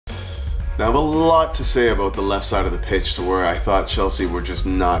Now, I have a lot to say about the left side of the pitch, to where I thought Chelsea were just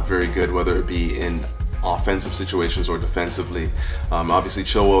not very good, whether it be in offensive situations or defensively. Obviously,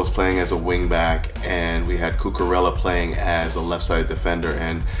 Chilwell was playing as a wing back, and we had Cucurella playing as a left-sided defender.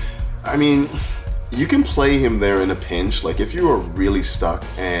 And I mean, you can play him there in a pinch. Like if you are really stuck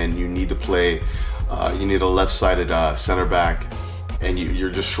and you need to play, you need a left-sided center back, and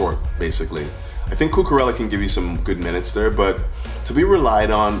you're just short, basically. I think Cucurella can give you some good minutes there, but to be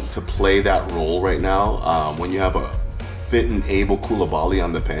relied on to play that role right now, when you have a fit and able Koulibaly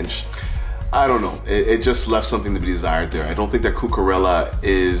on the bench, I don't know. It just left something to be desired there. I don't think that Cucurella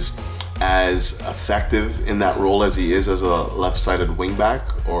is as effective in that role as he is as a left-sided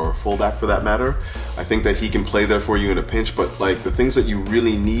wingback or fullback for that matter. I think that he can play there for you in a pinch, but like the things that you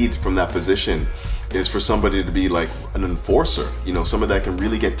really need from that position is for somebody to be like an enforcer, you know, somebody that can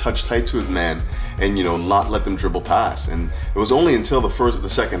really get touch tight to his man and, you know, not let them dribble past. And it was only until the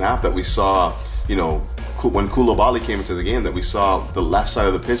second half that we saw, you know, when Koulibaly came into the game, that we saw the left side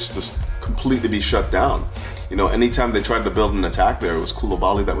of the pitch just completely be shut down. You know, anytime they tried to build an attack there, it was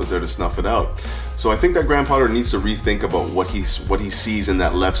Koulibaly that was there to snuff it out. So I think that Graham Potter needs to rethink about what he sees in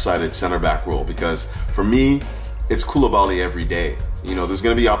that left-sided center back role, because for me, it's Koulibaly every day. You know, there's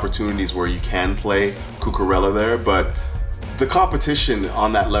going to be opportunities where you can play Cucurella there, but the competition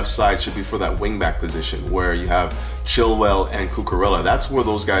on that left side should be for that wingback position where you have Chilwell and Cucurella. That's where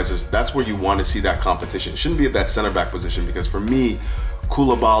those guys are. That's where you want to see that competition. It shouldn't be at that center back position, because for me,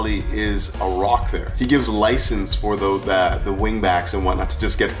 Koulibaly is a rock there. He gives license for the wingbacks and whatnot to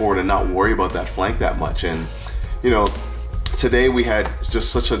just get forward and not worry about that flank that much. And you know, today we had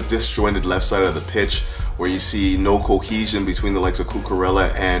just such a disjointed left side of the pitch, where you see no cohesion between the likes of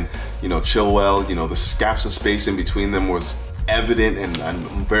Cucurella and, you know, Chilwell. You know, the gaps of space in between them was evident and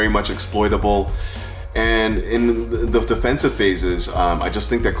very much exploitable. And in the defensive phases, I just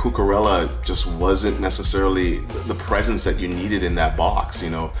think that Cucurella just wasn't necessarily the presence that you needed in that box. You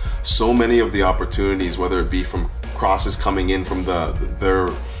know, so many of the opportunities, whether it be from crosses coming in from their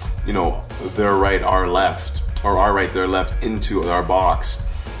right, our left, or our right, their left into our box,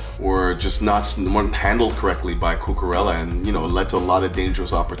 were just weren't handled correctly by Cucurella, and you know, led to a lot of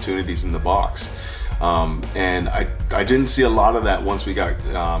dangerous opportunities in the box. And I didn't see a lot of that once we got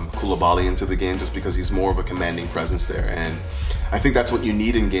Koulibaly into the game, just because he's more of a commanding presence there. And I think that's what you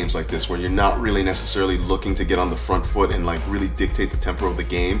need in games like this, where you're not really necessarily looking to get on the front foot and like really dictate the tempo of the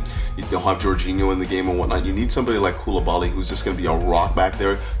game. You don't have Jorginho in the game and whatnot. You need somebody like Koulibaly who's just going to be a rock back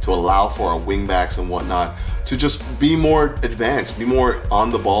there to allow for our wing backs and whatnot to just be more advanced, be more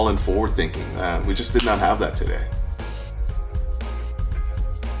on the ball and forward thinking. We just did not have that today.